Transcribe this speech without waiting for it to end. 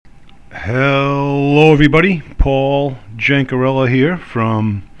Hello, everybody. Paul Jancarella here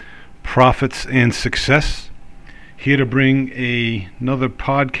from Profits and Success. Here to bring another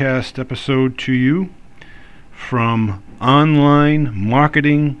podcast episode to you from Online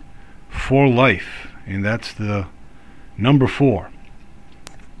Marketing for Life. And that's the number 4.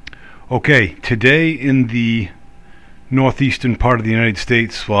 Okay, today in the northeastern part of the United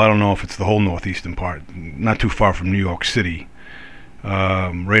States, well, I don't know if it's the whole northeastern part, not too far from New York City,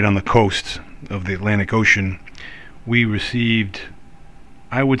 right on the coast of the Atlantic Ocean, we received,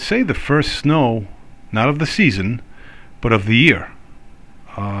 I would say, the first snow, not of the season, but of the year.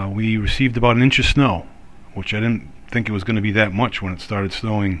 We received about an inch of snow, which I didn't think it was going to be that much when it started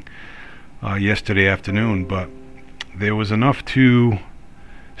snowing yesterday afternoon, but there was enough to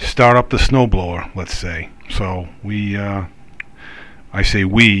start up the snowblower, let's say. So I say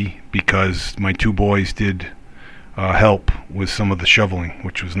we because my two boys did help with some of the shoveling,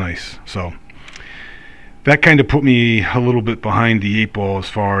 which was nice. So that kind of put me a little bit behind the 8 ball as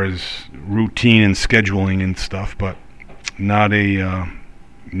far as routine and scheduling and stuff, but not a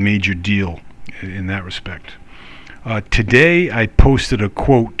major deal in that respect. Today I posted a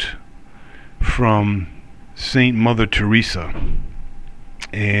quote from Saint Mother Teresa,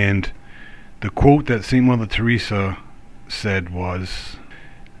 and the quote that Saint Mother Teresa said was,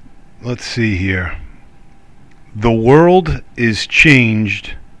 let's see here, "The world is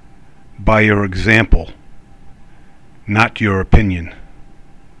changed by your example, not your opinion."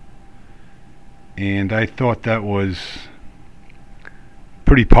 And I thought that was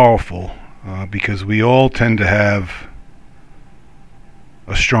pretty powerful because we all tend to have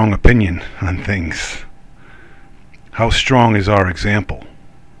a strong opinion on things. How strong is our example?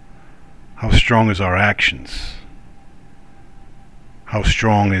 How strong is our actions? How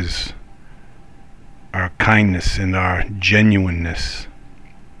strong is our kindness and our genuineness,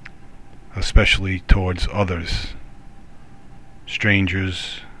 especially towards others,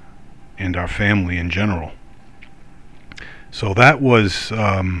 strangers, and our family in general? So that was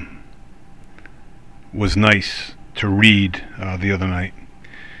nice to read the other night.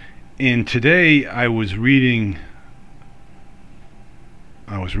 And today I was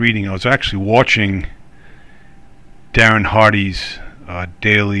actually watching Darren Hardy's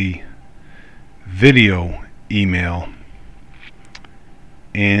daily video email,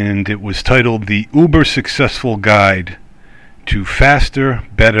 and it was titled "The Uber Successful Guide to Faster,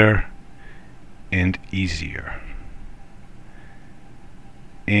 Better, and Easier."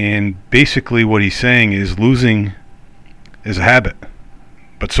 And basically what he's saying is losing is a habit,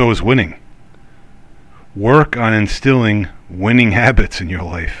 but so is winning. Work on instilling winning habits in your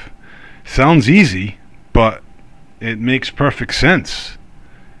life. Sounds easy, but it makes perfect sense.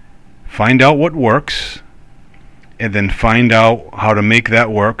 Find out what works, and then find out how to make that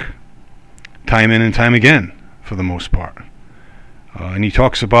work time in and time again, for the most part. And he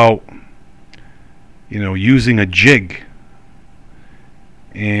talks about, using a jig,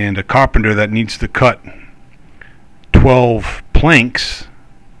 and a carpenter that needs to cut 12 planks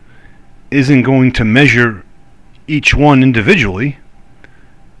isn't going to measure each one individually,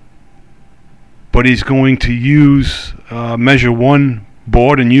 but he's going to measure one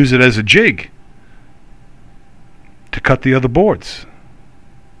board and use it as a jig to cut the other boards.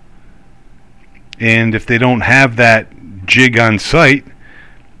 And if they don't have that jig on site,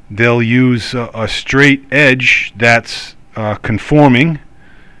 they'll use a straight edge that's conforming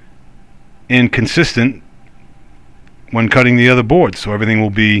and consistent when cutting the other boards, so everything will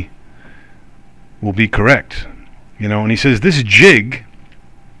be correct. And he says this jig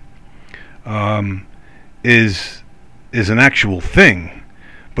is an actual thing,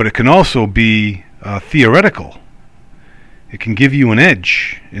 but it can also be theoretical. It can give you an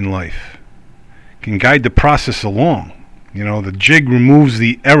edge in life. It can guide the process along. The jig removes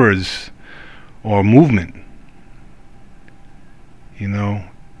the errors or movement.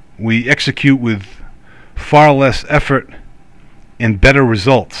 We execute with far less effort and better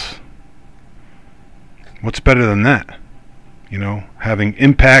results. What's better than that? Having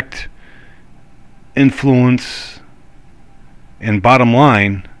impact, influence, and bottom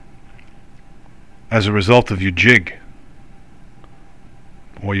line as a result of your jig,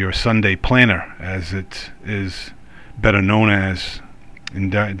 or your Sunday planner, as it is better known as in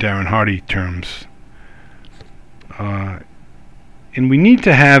Darren Hardy terms. And we need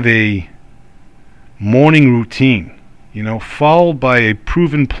to have a morning routine, followed by a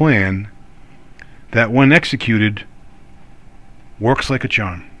proven plan that, when executed, works like a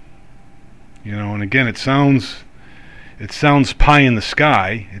charm. And again, it sounds pie in the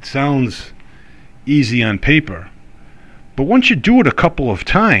sky. It sounds easy on paper, But once you do it a couple of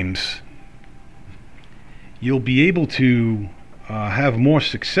times, you'll be able to have more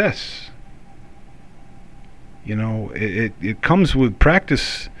success. It comes with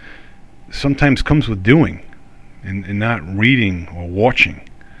practice, sometimes comes with doing, and not reading or watching,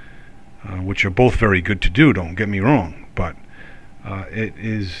 which are both very good to do, don't get me wrong, but it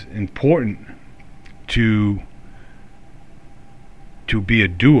is important to be a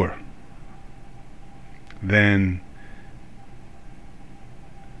doer than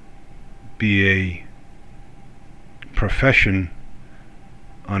be a profession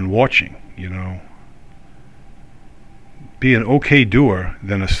on watching. Be an okay doer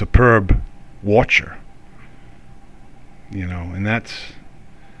than a superb watcher. And that's,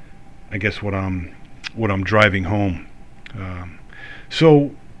 I guess, what I'm driving home.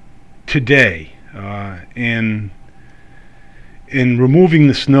 So today, in removing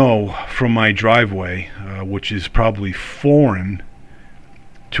the snow from my driveway, which is probably foreign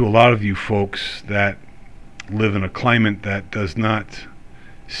to a lot of you folks that live in a climate that does not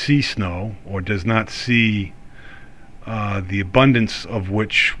see snow, or does not see the abundance of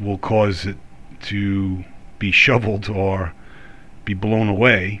which will cause it to be shoveled or be blown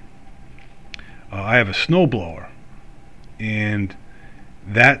away. I have a snowblower, and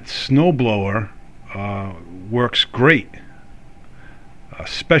that snowblower works great,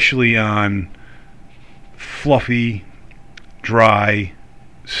 especially on fluffy, dry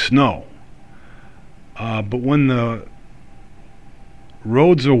snow. But when the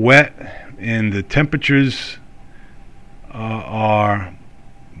roads are wet and the temperatures are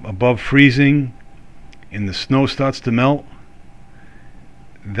above freezing and the snow starts to melt,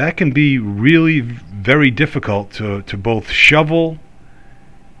 that can be really very difficult to both shovel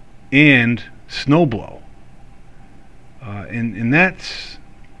and snowblow. And that's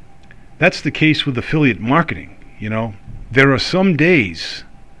the case with affiliate marketing. There are some days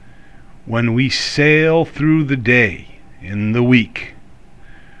when we sail through the day in the week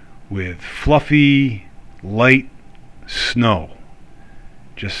with fluffy, light snow.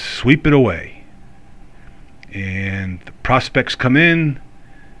 Just sweep it away. And the prospects come in,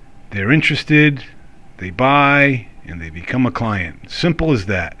 they're interested, they buy, and they become a client. Simple as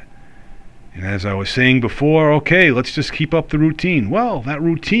that. And as I was saying before, okay, let's just keep up the routine. Well, that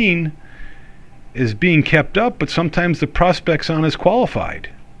routine is being kept up, but sometimes the prospects aren't as qualified.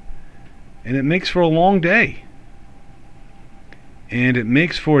 And it makes for a long day. And it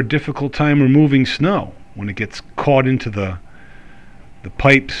makes for a difficult time removing snow when it gets caught into the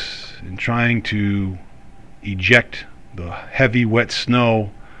pipes and trying to eject the heavy, wet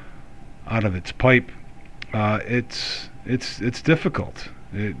snow out of its pipe. It's difficult.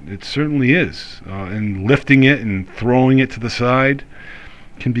 It certainly is. And lifting it and throwing it to the side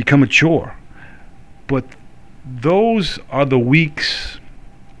can become a chore. But those are the weeks,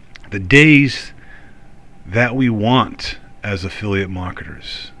 the days that we want as affiliate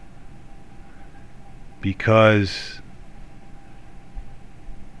marketers, because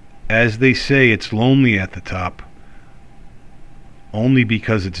as they say, it's lonely at the top only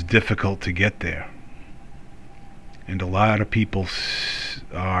because it's difficult to get there, and a lot of people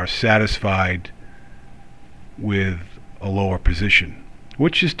are satisfied with a lower position,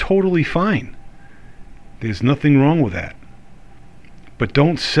 which is totally fine. There's nothing wrong with that. But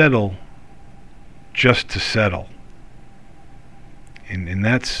don't settle just to settle. And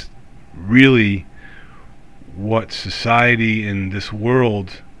that's really what society in this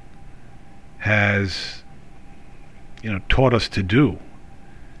world has, taught us to do,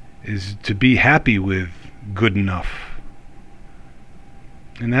 is to be happy with good enough.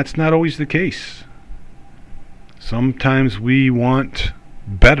 And that's not always the case. Sometimes we want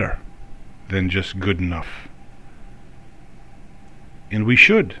better than just good enough. And we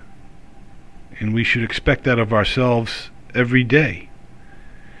should. And we should expect that of ourselves every day.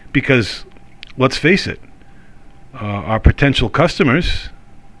 Because, let's face it, our potential customers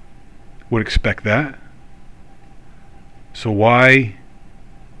would expect that. So why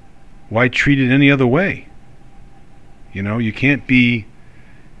treat it any other way? You can't be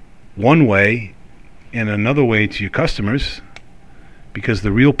one way and another way to your customers, because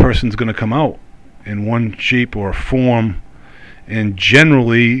the real person's going to come out in one shape or form, and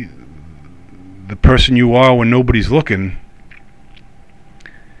generally the person you are when nobody's looking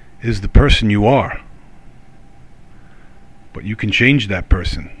is the person you are. But you can change that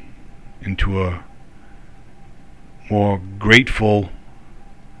person into a more grateful,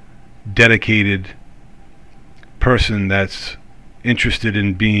 dedicated person that's interested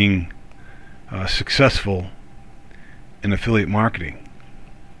in being successful in affiliate marketing.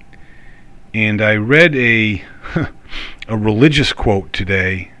 And I read a religious quote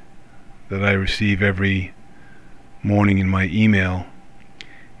today that I receive every morning in my email,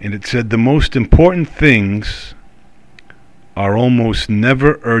 and it said, "The most important things are almost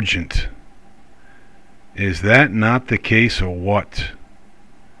never urgent." Is that not the case, or what?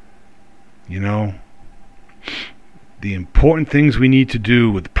 You know, the important things we need to do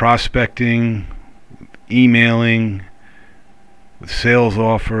with prospecting, with emailing, with sales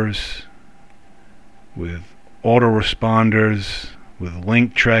offers, with autoresponders, with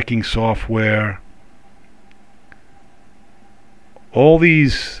link tracking software, all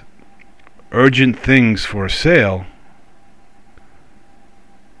these urgent things for a sale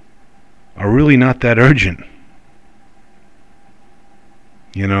are really not that urgent,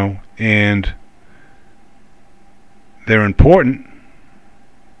 you know, and they're important,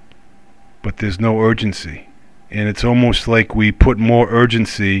 but there's no urgency. And it's almost like we put more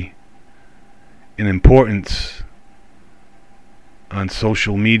urgency and importance on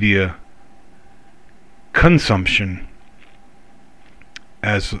social media consumption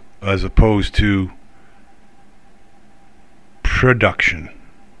as opposed to production.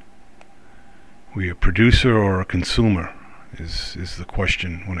 We a producer or a consumer is the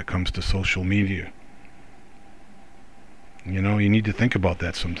question when it comes to social media. You know, you need to think about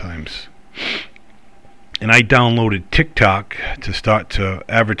that sometimes. And I downloaded TikTok to start to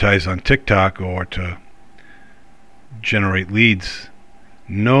advertise on TikTok or to generate leads.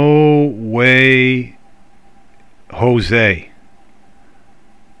 No way, Jose.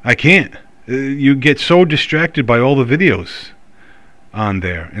 I can't. You get so distracted by all the videos on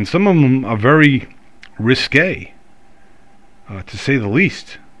there, and some of them are very risque, to say the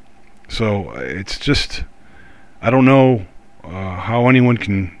least. So it's just, I don't know how anyone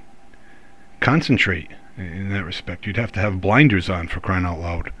can concentrate in that respect. You'd have to have blinders on, for crying out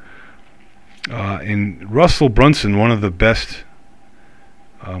loud. And Russell Brunson, one of the best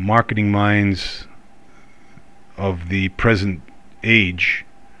marketing minds of the present age,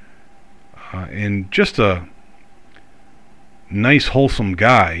 and just a nice, wholesome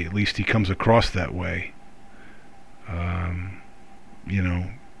guy. At least he comes across that way. You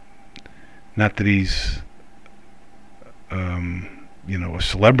know, not that he's, you know, a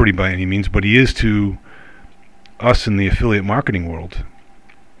celebrity by any means, but he is to us in the affiliate marketing world.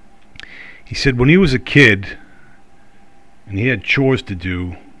 He said when he was a kid and he had chores to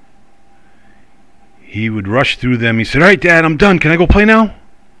do, he would rush through them. He said, "All right, Dad, I'm done. Can I go play now?"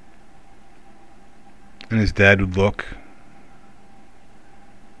 And his dad would look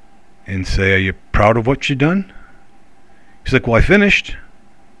and say, "Are you proud of what you done?" He's like, "Well, I finished."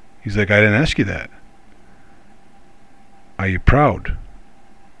 He's like, "I didn't ask you that. Are you proud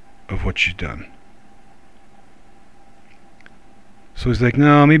of what you've done?" So he's like,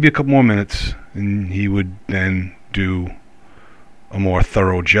 "No, maybe a couple more minutes." And he would then do a more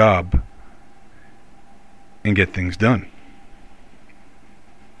thorough job and get things done.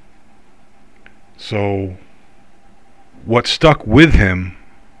 So what stuck with him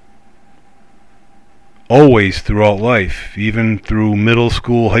always throughout life, even through middle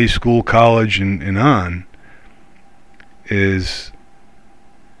school, high school, college, and on, is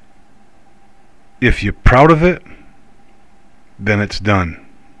if you're proud of it, then it's done.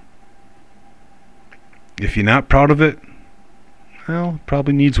 If you're not proud of it, well, it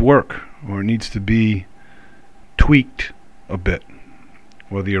probably needs work, or it needs to be tweaked a bit.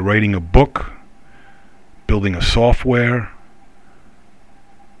 Whether you're writing a book, building a software,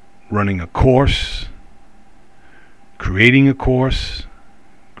 running a course, creating a course,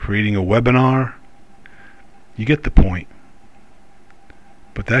 creating a webinar, you get the point.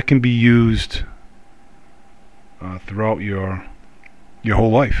 But that can be used throughout your whole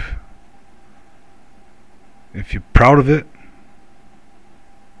life. If you're proud of it,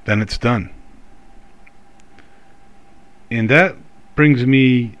 then it's done. And that brings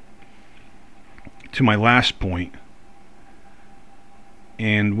me to my last point.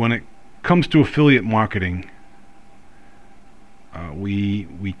 And when it comes to affiliate marketing,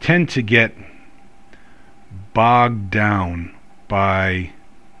 we tend to get bogged down by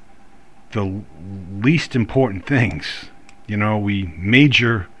the least important things. You know, we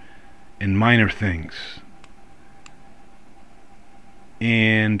major in minor things.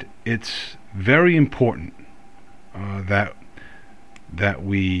 And it's very important that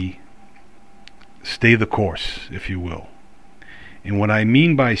we stay the course, if you will. And what I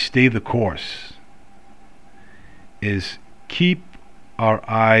mean by stay the course is keep our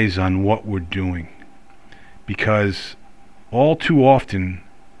eyes on what we're doing. Because all too often,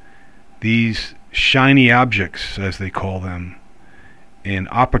 these shiny objects, as they call them, and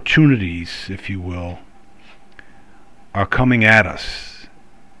opportunities, if you will, are coming at us.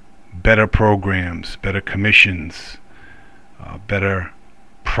 Better programs, better commissions, better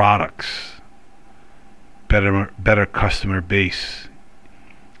products, better customer base,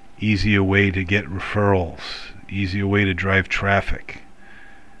 easier way to get referrals, easier way to drive traffic.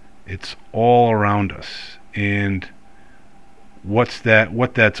 It's all around us. And what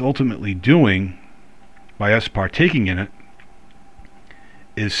that's ultimately doing by us partaking in it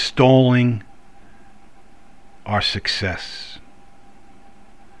is stalling our success.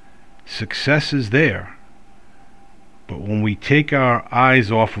 Success is there, but when we take our eyes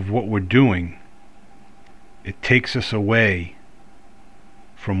off of what we're doing, it takes us away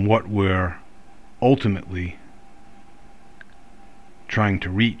from what we're ultimately trying to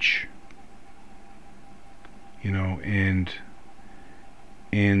reach.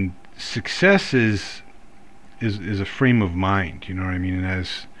 And success is a frame of mind, you know what I mean? And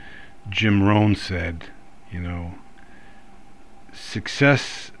as Jim Rohn said,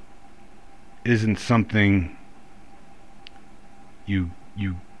 success isn't something you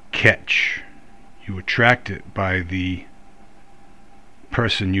catch. You attract it by the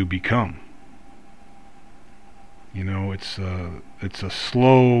person you become. It's a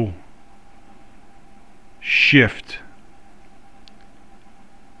slow shift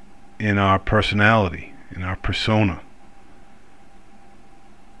in our personality, in our persona.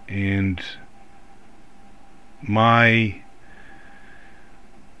 And my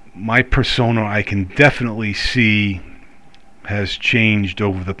persona, I can definitely see, has changed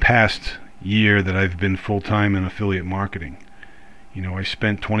over the past year that I've been full-time in affiliate marketing. I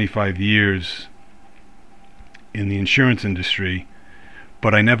spent 25 years in the insurance industry,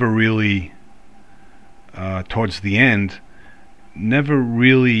 but I never really, towards the end, never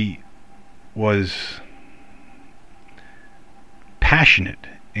really was passionate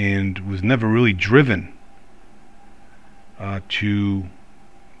and was never really driven to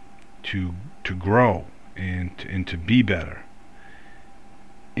grow and to be better.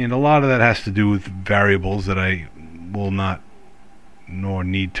 And a lot of that has to do with variables that I will not nor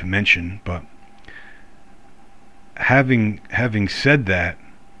need to mention. But having said that,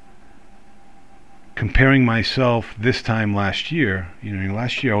 comparing myself this time last year,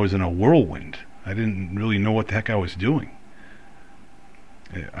 last year I was in a whirlwind. I didn't really know what the heck I was doing.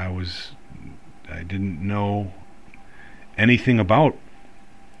 I didn't know anything about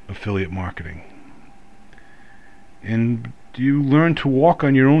affiliate marketing. And you learn to walk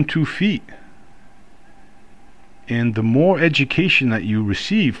on your own 2 feet. And the more education that you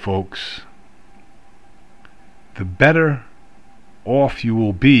receive, folks, the better off you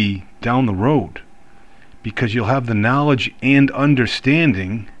will be down the road, because you'll have the knowledge and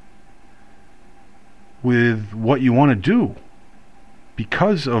understanding with what you want to do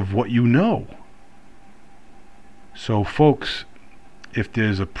because of what you know. So folks, if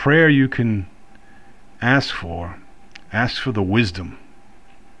there's a prayer you can ask for the wisdom,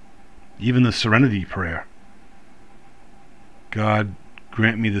 even the serenity prayer. God,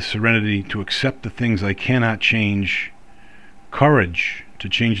 grant me the serenity to accept the things I cannot change, courage to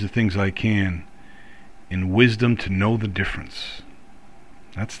change the things I can, and wisdom to know the difference.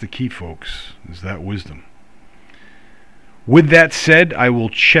 That's the key, folks, is that wisdom. With that said, I will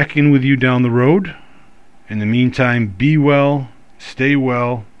check in with you down the road. In the meantime, be well, stay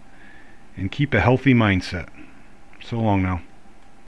well, and keep a healthy mindset. So long now.